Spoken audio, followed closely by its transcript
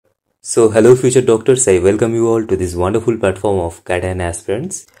So, hello future doctors, I welcome you all to this wonderful platform of Cadet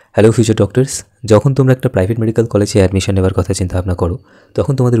aspirants. Hello future doctors, যখন তোমরা একটা private medical কলেজে admission নেওয়ার কথা চিন্তা ভাবনা করো,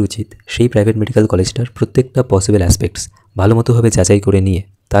 তখন তোমাদের উচিত সেই প্রাইভেট মেডিকেল কলেজটার প্রত্যেকটা পসিবল অ্যাসপেক্টস ভালো মতোভাবে যাচাই করে নিয়ে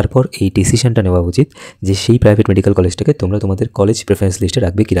তারপর এই ডিসিশনটা নেওয়া উচিত যে সেই প্রাইভেট মেডিকেল কলেজটাকে তোমরা তোমাদের কলেজ প্রেফারেন্স লিস্টে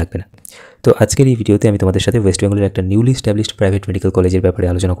রাখবে কি রাখবে না। তো আজকের এই ভিডিওতে আমি তোমাদের সাথে ওয়েস্ট বেঙ্গলের একটা নিউলি এস্টাবলিশড প্রাইভেট মেডিকেল কলেজের ব্যাপারে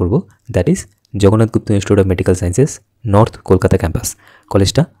আলোচনা করব, that is Jagannath Gupta institute of medical sciences, north Kolkata campus.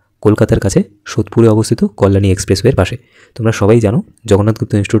 কলেজটা কলকাতার কাছে সোদপুরে অবস্থিত, কল্যাণী এক্সপ্রেসওয়ের পাশে। তোমরা সবাই জানো Jagannath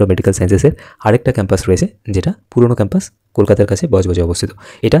Gupta institute of medical সায়েন্সেসের আরেকটা ক্যাম্পাস রয়েছে, যেটা পুরনো ক্যাম্পাস, কলকাতার কাছে বজবজে অবস্থিত।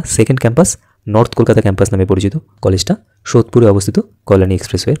 এটা second campus, north Kolkata campus নামে পরিচিত। কলেজটা সোদপুরে অবস্থিত, কল্যাণী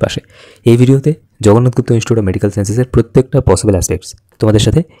এক্সপ্রেসওয়ের পাশে। এই ভিডিওতে Jagannath Gupta institute of medical সায়েন্সেসের প্রত্যেকটা পসিবল অ্যাসপেক্টস তোমাদের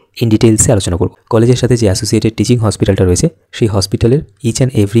সাথে ইন ডিটেলসে আলোচনা করব। কলেজের সাথে যে অ্যাসোসিয়েটেড টিচিং হসপিটালটা রয়েছে, সেই হসপিটালের each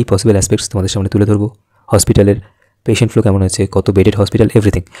and every possible aspects তোমাদের সামনে তুলে ধরবো। হসপিটালের পেশেন্ট ফ্লো কেমন আছে, কত বেডেড হসপিটাল,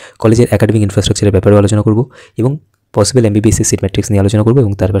 এভরিথিং। কলেজের একাডেমিক ইনফ্রাস্ট্রাকচারের ব্যাপারেও আলোচনা করব এবং পসিবল MBBS সিট ম্যাট্রিক্স নিয়ে আলোচনা করব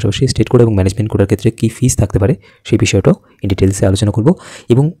এবং তার পাশাপাশি স্টেট কোড এবং ম্যানেজমেন্ট কোডের ক্ষেত্রে কী ফিস থাকতে পারে সেই বিষয়টাও ইন ডিটেলসে আলোচনা করব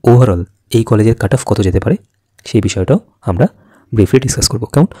এবং ওভারঅল এই কলেজের কাট অফ কত যেতে পারে সেই বিষয়টাও আমরা ব্রিফলি ডিসকাস করব।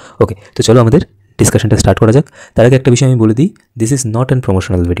 কেমন? ওকে, তো চলো আমাদের ডিসকাশনটা স্টার্ট করা যাক। তার আগে একটা বিষয় আমি বলে দিই, this is not an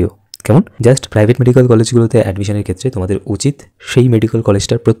promotional video. কেমন? জাস্ট প্রাইভেট মেডিকেল কলেজগুলোতে অ্যাডমিশনের ক্ষেত্রে তোমাদের উচিত সেই মেডিকেল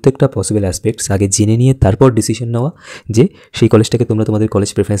কলেজটার প্রত্যেকটা পসিবল অ্যাসপেক্টস আগে জেনে নিয়ে তারপর ডিসিশন নেওয়া যে সেই কলেজটাকে তোমরা তোমাদের কলেজ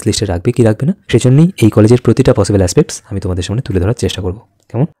প্রেফারেন্স লিস্টে রাখবে কি রাখবে না। সেজন্যই এই কলেজের প্রতিটা পসিবল অ্যাসপেক্টস আমি তোমাদের সামনে তুলে ধরার চেষ্টা করব।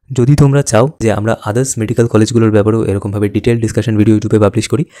 কেমন? যদি তোমরা চাও যে আমরা আদার্স মেডিকেল কলেজগুলোর ব্যাপারেও এরকমভাবে ডিটেল ডিসকাশন ভিডিও ইউটিউবে পাবলিশ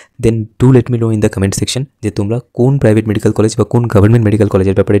করি, দেন do let me no in the comment section যে তোমরা কোন প্রাইভেট মেডিকেল কলেজ বা কোন গভর্নমেন্ট মেডিকেল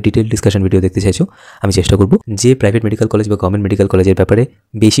কলেজের ব্যাপারে ডিটেল ডিসকাশন ভিডিও দেখতে চাইছো। আমি চেষ্টা করব যে প্রাইভেট মেডিকেল কলেজ বা গভর্নমেন্ট মেডিকেল কলেজের ব্যাপারে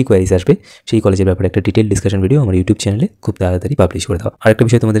বেশি কোয়ারিজ আসবে সেই কলেজের ব্যাপারে একটা ডিটেল ডিসকাশন ভিডিও আমার ইউটিউব চ্যানেলে খুব তাড়াতাড়ি পাবলিশ করে দেওয়া। আরেকটা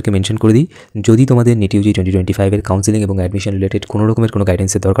বিষয় তোমাদেরকে মেনশন করে দিই, যদি তোমাদের NEET UG 2025 এর কাউন্সিলিং এবং অ্যাডমিশন রিলেটেড কোনো রকমের কোনো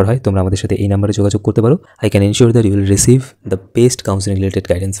গাইডেন্সের দরকার হয়, তোমরা আমাদের সাথে এই নাম্বারে যোগাযোগ করতে পারো। I can ensure that you will receive the best counselling related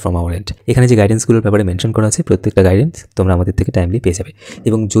guidance from our and. এখানে যে গাইডেন্সগুলোর ব্যাপারে মেনশন করা আছে প্রত্যেকটা গাইডেন্স তোমরা আমাদের থেকে টাইমলি পেয়ে যাবে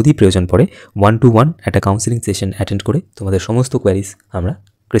এবং যদি প্রয়োজন পড়ে 1-to-1 একটা কাউন্সিলিং সেশন অ্যাটেন্ড করে তোমাদের সমস্ত কোয়ারিজ আমরা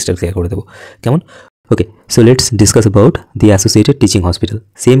ক্রিস্টাল ক্লিয়ার করে দেবো। কেমন? ওকে, so let's discuss about the associated teaching hospital.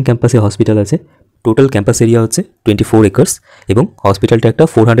 Same ক্যাম্পাসে হসপিটাল আছে, টোটাল ক্যাম্পাস এরিয়া হচ্ছে 24 একর্স এবং হসপিটালটা একটা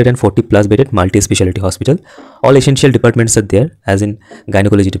 440+ bedded multi speciality hospital. All essential departments R there, as in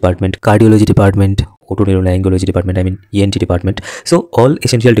gynaecology department, cardiology department, ওটোনেরোলারিঙ্গোলজি department, I mean ENT department. So all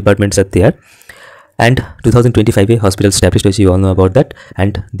essential departments are there. And 2025 a hospital established, which you all know about that,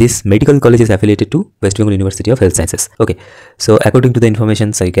 and this medical college is affiliated to West Bengal University of Health Sciences. Okay, so according to the information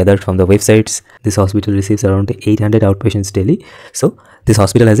I gathered from the websites, this hospital receives around 800 outpatients daily. So this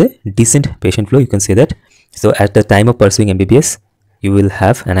hospital has a decent patient flow, you can say that. So at the time of pursuing MBBS, you will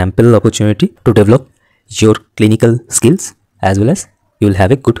have an ample opportunity to develop your clinical skills as well as you will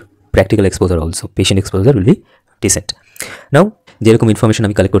have a good practical exposure also. Patient exposure will be decent. Now যেরকম information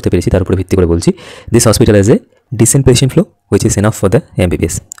আমি collect করতে পেরেছি তার উপরে ভিত্তি করে বলছি, this hospital has a dissent patient flow which is enough for the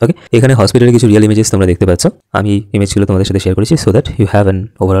MBBS. ওকে, এখানে হসপিটালের কিছু রিয়েল ইমেজেস তোমরা দেখতে পাচ্ছ, আমি ইমেজগুলো তোমাদের সাথে শেয়ার করেছি so that you have an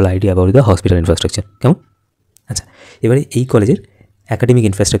overall idea about the hospital infrastructure. কেমন? আচ্ছা, এবারে এই কলেজের অ্যাকাডেমিক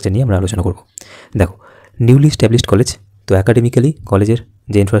ইনফ্রাস্ট্রাকচার নিয়ে আমরা আলোচনা করব। দেখো, নিউলি এস্টাবলিশড কলেজ, তো অ্যাকাডেমিক্যালি কলেজের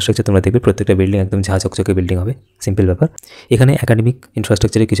যে ইনফ্রাস্ট্রাকচার তোমরা দেখবে প্রত্যেকটা বিল্ডিং একদম ঝা চকচকে বিল্ডিং হবে, সিম্পল ব্যাপার। এখানে অ্যাকাডেমিক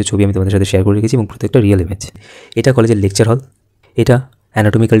ইনফ্রাস্ট্রাকচারের কিছু ছবি আমি তোমাদের সাথে শেয়ার করে রেখেছি এবং প্রত্যেকটা রিয়েল ইমেজ। এটা কলেজের লেকচার হল, এটা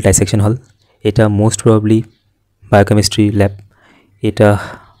অ্যানাটমিক্যাল ডাইসেকশন হল, এটা মোস্ট প্রবাবলি বায়োকেমিস্ট্রি ল্যাব, এটা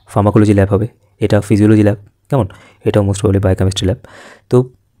ফার্মাকোলজি ল্যাব হবে, এটা ফিজিওলজি ল্যাব। কেমন? এটাও মোস্ট প্রবাবলি বায়োকেমিস্ট্রি ল্যাব। তো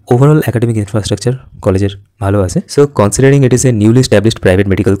ওভারঅল অ্যাকাডেমিক ইনফ্রাস্ট্রাকচার কলেজের ভালো আছে। So considering it is a newly established private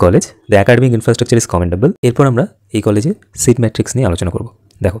medical college, the academic infrastructure is commendable. এরপর আমরা এই কলেজের সিট ম্যাট্রিক্স নিয়ে আলোচনা করব।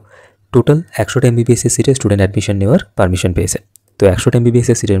 দেখো, টোটাল 100টা MBBS এর সিটে স্টুডেন্ট অ্যাডমিশন নেওয়ার পারমিশন পেয়েছে। তো 100টা MBBS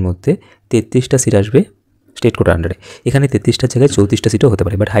এর সিটের মধ্যে 33টা সিট আসবে স্টেট কোটার আন্ডারে। এখানে 33টার জায়গায় 34টা সিটও হতে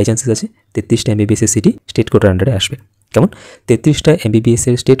পারে, বাট হাই চান্সেস আছে 33টা MBBS এর সিটই স্টেট কোটার আন্ডারে আসবে। কেমন? 33টা MBBS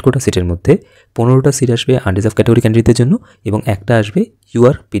এর স্টেট কোটা সিটের মধ্যে 15টা সিট আসবে আনরিজার্ভ ক্যাটাগরি ক্যান্ডিডেটদের জন্য এবং একটা আসবে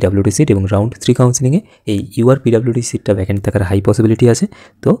UR PWD সিট, এবং রাউন্ড 3 কাউন্সিলিংয়ে এই UR PWD সিটটা ভ্যাকেন্ট থাকার হাই পসিবিলিটি আছে।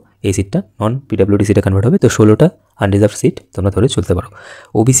 তো এই সিটটা নন PWD সিটে কনভার্ট হবে। তো 16টা আনরিজার্ভ সিট তোমরা ধরে চলতে পারো।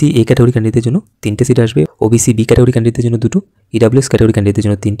 OBC A ক্যাটাগরি ক্যান্ডিডেটদের জন্য 3টে সিট আসবে, OBC B ক্যাটাগরি ক্যান্ডিডেটদের জন্য 2টো, EWS ক্যাটাগরি ক্যান্ডিডেটদের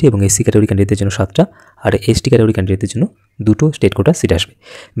জন্য 3টে এবং SC ক্যাটাগরি ক্যান্ডিডেটদের জন্য 7টা, আর ST ক্যাটাগরি ক্যান্ডিডেটদের জন্য 2টো স্টেট কোটা সিট আসবে।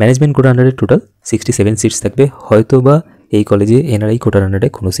 ম্যানেজমেন্ট কোটার আন্ডারে টোটাল 67 সিটস থাকবে। হয়তো বা এই কলেজে NRI কোটার আন্ডারে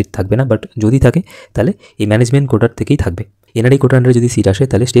কোনো সিট থাকবে না, বাট যদি থাকে তাহলে এই ম্যানেজমেন্ট কোটার থেকেই থাকবে। NRI কোটার আন্ডারে যদি সিট আসে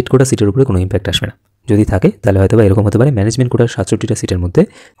তাহলে স্টেট কোটা সিটের উপরে কোনো ইম্প্যাক্ট আসবে না। যদি থাকে তাহলে হয়তোবা এরকম হতে পারে, ম্যানেজমেন্ট কোটার 67টা সিটের মধ্যে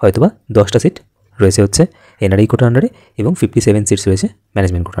হয়তোবা 10টা সিট রয়েছে হচ্ছে NRI কোটার আন্ডারে এবং 57 সিটস রয়েছে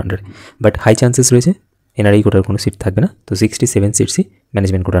ম্যানেজমেন্ট কোটার আন্ডারে। বাট হাই চান্সেস রয়েছে এনআরআই কোটার কোনো সিট থাকবে না, তো 67 সিটসই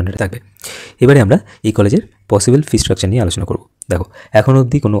ম্যানেজমেন্ট কোটার আন্ডারে থাকবে। এবারে আমরা এই কলেজের পসিবল ফি স্ট্রাকচার নিয়ে আলোচনা করব। দেখো, এখন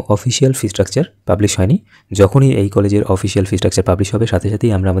অবধি কোনো অফিসিয়াল ফি স্ট্রাকচার পাবলিশ হয়নি। যখনই এই কলেজের অফিসিয়াল ফি স্ট্রাকচার পাবলিশ হবে, সাথে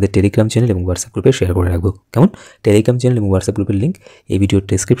সাথেই আমরা আমাদের টেলিগ্রাম চ্যানেল এবং হোয়াটসঅ্যাপ গ্রুপে শেয়ার করে রাখবো। কেমন? টেলিগ্রাম চ্যানেল এবং হোয়াটসঅ্যাপ গ্রুপের লিঙ্ক এই ভিডিওর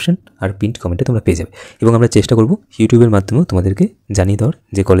ডেসক্রিপশন আর পিন্ড কমেন্টে তোমরা পেয়ে যাবে, এবং আমরা চেষ্টা করব ইউটিউবের মাধ্যমেও তোমাদেরকে জানিয়ে দেওয়ার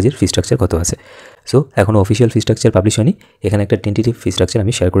যে কলেজের ফি স্ট্রাকচার কত আছে। সো এখনও অফিসিয়াল ফি স্ট্রাকচার পাবলিশ হয়নি, এখানে একটা টেন্টেটিভ ফি স্ট্রাকচার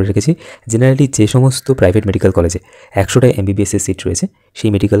আমি শেয়ার করে রেখেছি। জেনারেলি যে সমস্ত প্রাইভেট মেডিকেল কলেজে 100টা MBBS এর সিট রয়েছে, সেই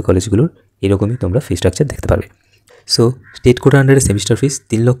মেডিকেল কলেজগুলোর এরকমই তোমরা ফি স্ট্রাকচার দেখতে পারবে। সো স্টেট কোটা আন্ডারে সেমিস্টার ফিস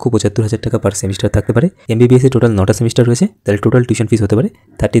 3,75,000 টাকা পার সেমিস্টার থাকতে পারে। MBBS এ টোটাল 9টা সেমিস্টার রয়েছে, তাহলে টোটাল টিউশন ফিস হতে পারে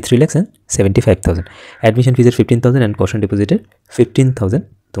 33,75,000। অ্যাডমিশন ফিসের 15,000 অ্যান্ড কশন ডিপোজিটের 15,000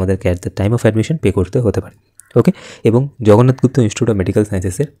 তোমাদেরকে at the time of admission pay করতে হতে পারে। ওকে, এবং জগন্নাথ গুপ্ত ইনস্টিটিউট অফ মেডিকেল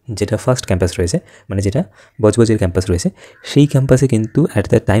সায়েন্সেসের যেটা ফার্স্ট ক্যাম্পাস রয়েছে, মানে যেটা বজবজের ক্যাম্পাস রয়েছে, সেই ক্যাম্পাসে কিন্তু at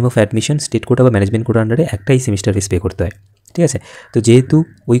the time of admission state কোটা বা ম্যানেজমেন্ট কোটার আন্ডারে একটাই সেমিস্টার ফিস পে করতে হয়। ঠিক আছে, তো যেহেতু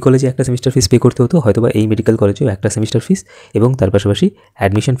ওই কলেজে একটা সেমিস্টার ফিস পে করতে হতো, হয়তোবা এই মেডিকেল কলেজেও একটা সেমিস্টার ফিস এবং তার পাশাপাশি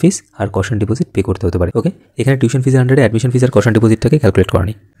অ্যাডমিশন ফিস আর কশন ডিপোজিট পে করতে হতে পারে। ওকে, এখানে টিউশন ফিসের আন্ডারে অ্যাডমিশন ফিস আর কশন ডিপোজিটটাকে ক্যালকুলেট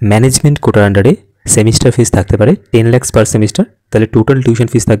করানি। ম্যানেজমেন্ট কোটার আন্ডারে সেমিস্টার ফিস থাকতে পারে 10 লাখ পার সেমিস্টার, তাহলে টোটাল টিউশন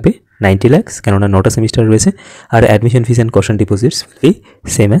ফিস থাকবে 90 লাখ, কেননা 9টা সেমিস্টার রয়েছে। আর admission fees and caution deposits will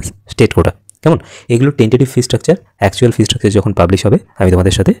be same as state কোটা। কেমন? এগুলো tentative fee structure. Actual fee structure যখন পাবলিশ হবে, আমি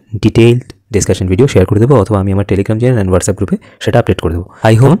তোমাদের সাথে ডিটেইলড ডিসকাশন ভিডিও শেয়ার করে দেবো, অথবা আমি আমার টেলিগ্রাম চ্যানেল অ্যান্ড হোয়াটসঅ্যাপ গ্রুপে সেটা আপডেট করে দেবো।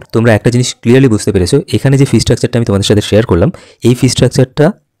 আই হোপ তোমরা একটা জিনিস ক্লিয়ারলি বুঝতে পেরেছো, এখানে যে ফি স্ট্রাকচারটা আমি তোমাদের সাথে শেয়ার করলাম, এই ফি স্ট্রাকচারটা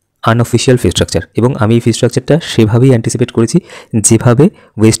আনঅফিসিয়াল ফি স্ট্রাকচার, এবং আমি এই ফি স্ট্রাকচারটা সেভাবেই অ্যান্টিসিপেট করেছি যেভাবে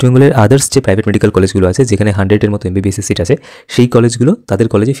ওয়েস্ট বেঙ্গলের আদার্স যে প্রাইভেট মেডিকেল কলেজগুলো আছে, যেখানে 100-এর মতো MBBS সিট আছে, সেই কলেজগুলো তাদের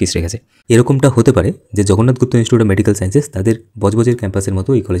কলেজে ফিস রেখেছে। এরকমটা হতে পারে যে জগন্নাথ গুপ্ত ইনস্টিটিউট অফ মেডিকেল সায়েন্সেস তাদের বজবজের ক্যাম্পাসের মতো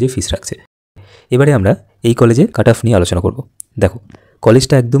এই কলেজে ফিস রাখছে। এবারে আমরা এই কলেজের কাট অফ নিয়ে আলোচনা করব। দেখো,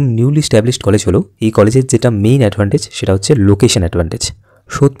 কলেজটা একদম নিউলি স্ট্যাবলিশড কলেজ হলো, এই কলেজের যেটা মেইন অ্যাডভান্টেজ সেটা হচ্ছে লোকেশন অ্যাডভান্টেজ।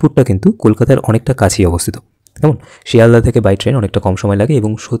 সোদপুরটা কিন্তু কলকাতার অনেকটা কাছেই অবস্থিত। কেমন? শিয়ালদা থেকে বাই ট্রেন অনেকটা কম সময় লাগে,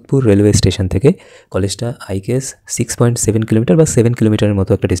 এবং সোদপুর রেলওয়ে স্টেশন থেকে কলেজটা আই গেস 6.7 কিলোমিটার বা 7 কিলোমিটারের মতো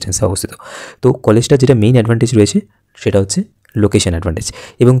একটা ডিস্টেন্সে অবস্থিত। তো কলেজটা যেটা মেইন অ্যাডভান্টেজ রয়েছে সেটা হচ্ছে লোকেশন অ্যাডভান্টেজ,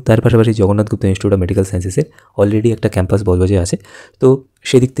 এবং তার পাশাপাশি জগন্নাথ গুপ্ত ইনস্টিটিউট অফ মেডিকেল সায়েন্সেসের অলরেডি একটা ক্যাম্পাস বজবজে আছে, তো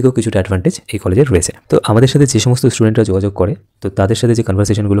সেদিক থেকেও কিছুটা অ্যাডভান্টেজ এই কলেজের রয়েছে। তো আমাদের সাথে যে সমস্ত স্টুডেন্টরা যোগাযোগ করে, তো তাদের সাথে যে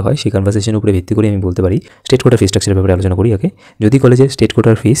কনভারসেশনগুলো হয়, সেই কনভারসেশনের উপরে ভিত্তি করে আমি বলতে পারি স্টেট কোটার ফি স্ট্রাকচারের ব্যাপারে আলোচনা করি। ওকে, যদি কলেজের স্টেট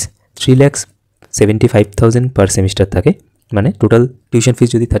কোটার ফিস 3,75,000 পার সেমিস্টার থাকে, মানে টোটাল টিউশন ফিস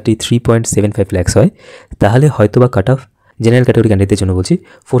যদি 33.75 লাখস হয়, তাহলে হয়তো বা কাট অফ জেনারেল ক্যাটাগরি ক্যান্ডিডেটদের জন্য বলছি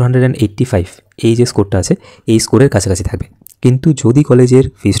 485, এই যে স্কোরটা আছে এই স্কোরের কাছাকাছি থাকবে। কিন্তু যদি কলেজের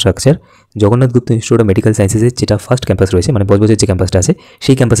fee structure Jagannath Gupta institute of medical সায়েন্সেসের যেটা ফার্স্ট ক্যাম্পাস রয়েছে, মানে বজবজের যে ক্যাম্পাসটা আছে,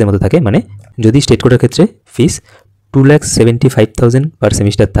 সেই ক্যাম্পাসের মতো থাকে, মানে যদি স্টেট কোটার ক্ষেত্রে ফিস 2,75,000 পার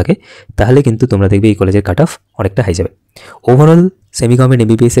সেমিস্টার থাকে, তাহলে কিন্তু তোমরা দেখবে এই কলেজের কাট অফ অনেকটা হাই যাবে। ওভারঅল সেমি গভর্নমেন্ট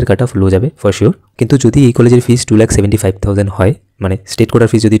MBBS এর কাট অফ লো যাবে ফর শিওর, কিন্তু যদি এই কলেজের ফিস 2,75,000 হয়, মানে স্টেট কোটার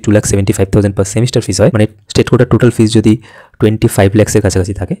ফিস যদি 2,75,000 পার সেমিস্টার ফিস হয়, মানে স্টেট কোটার টোটাল ফিস যদি 25 লাখসের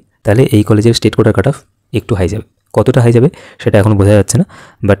কাছাকাছি থাকে, তাহলে এই কলেজের স্টেট কোটার কাট অফ একটু হাই যাবে। কতটা হাই যাবে সেটা এখন বোঝা যাচ্ছে না,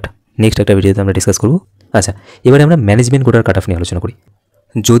 বাট নেক্সট একটা ভিডিওতে আমরা ডিসকাস করব। আচ্ছা, এবারে আমরা ম্যানেজমেন্ট কোটার কাট অফ নিয়ে আলোচনা করি।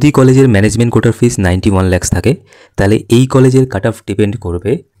 যদি কলেজের ম্যানেজমেন্ট কোটার ফিস 91 লাখস থাকে, তাহলে এই কলেজের কাট অফ ডিপেন্ড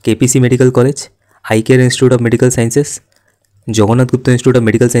করবে KPC medical college, ICARE institute of medical sciences, Jagannath Gupta institute of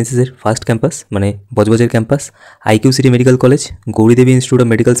medical সায়েন্সেসের first campus মানে বজবজের campus, IQ city medical college, Gouri Devi institute of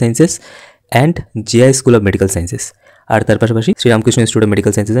medical sciences and JI school of medical sciences, আর তার পাশাপাশি Sri Ramakrishna institute of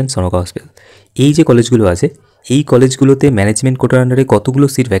medical sciences and Sonka hospital. এই যে কলেজগুলো আছে, এই কলেজগুলোতে management কোটার আন্ডারে কতগুলো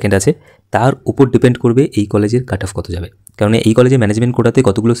সিট ভ্যাকেন্ট আছে তার উপর ডিপেন্ড করবে এই কলেজের কাট অফ কত যাবে। কারণ এই কলেজে ম্যানেজমেন্ট কোটাতে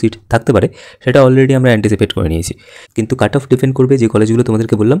কতগুলো সিট থাকতে পারে সেটা অলরেডি আমরা অ্যান্টিসিপেট করে নিয়েছি, কিন্তু কাট অফ ডিপেন্ড করবে যে কলেজগুলো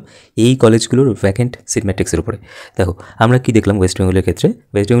তোমাদেরকে বললাম এই কলেজগুলোর ভ্যাকেন্ট সিট ম্যাট্রিক্সের উপরে। দেখো, আমরা কি দেখলাম ওয়েস্ট বেঙ্গলের ক্ষেত্রে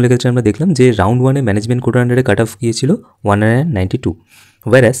আমরা দেখলাম যে রাউন্ড 1-এ ম্যানেজমেন্ট কোটার আন্ডারে কাট অফ গিয়েছিল 192,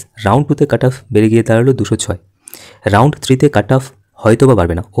 ওয়ারাস রাউন্ড 2-তে কাট অফ বেড়ে গিয়ে দাঁড়ালো 206, রাউন্ড 3-তে কাট অফ হয়তো বা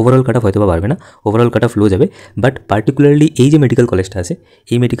বাড়বে না, ওভারঅল কাট অফ হয়তো বা বাড়বে না, ওভারঅল কাট অফ লো যাবে, বাট পার্টিকুলারলি এই যে মেডিকেল কলেজটা আছে,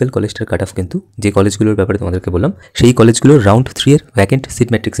 এই মেডিকেল কলেজটার কাট অফ কিন্তু যে কলেজগুলোর ব্যাপারে তোমাদেরকে বললাম, সেই কলেজগুলোর রাউন্ড 3-এর ভ্যাকেন্ট সিট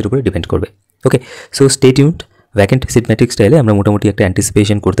ম্যাট্রিক্সের উপরে ডিপেন্ড করবে। ওকে, so stay tuned. Vacant seat matrix স্টাইলে আমরা মোটামুটি একটা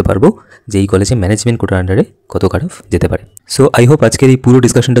অ্যান্টিসিপেশন করতে পারবো যে এই কলেজে ম্যানেজমেন্ট কোটার আন্ডারে কত কাট অফ যেতে পারে। সো আই হোপ আজকের এই পুরো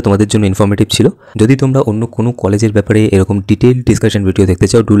ডিসকাশনটা তোমাদের জন্য ইনফরমেটিভ ছিল। যদি তোমরা অন্য কোনো কলেজের ব্যাপারে এরকম ডিটেইল ডিসকাশন ভিডিও দেখতে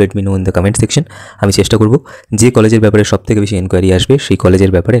চাও, do let me no in the comment section. আমি চেষ্টা করব যে কলেজের ব্যাপারে সবথেকে বেশি এনকোয়ারি আসবে সেই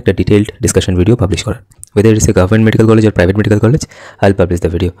কলেজের ব্যাপারে একটা ডিটেইলড ডিসকাশন ভিডিও পাবলিশ করার। whether it's a government medical college or private medical college, I'll publish the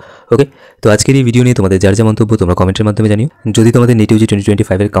video. ওকে, তো আজকের এই ভিডিও নিয়ে তোমাদের যার যা মন্তব্য তোমরা কমেন্টের মাধ্যমে জানিও। যদি তোমাদের NEET UG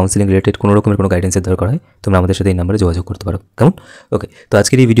 2025 এর কাউন্সিলিং রিলেটেড কোনো রকমের কোনো গাইডেন্সের দরকার হয় তোমরা আমাদের সাথে এই নাম্বারে যোগাযোগ করতে পারো। কেমন? ওকে, তো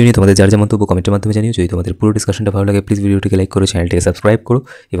আজকের এই ভিডিও নিয়ে তোমাদের যার যা মন্তব্য কমেন্টের মাধ্যমে জানিও। যদি তোমাদের পুরো ডিসকাশনটা ভালো লাগে প্লিজ ভিডিওটিকে লাইক করো, চ্যানেলটিকে সাবস্ক্রাইব করো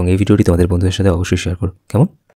এবং এই ভিডিওটি তোমাদের বন্ধুদের সাথে অবশ্যই শেয়ার করো। কেমন?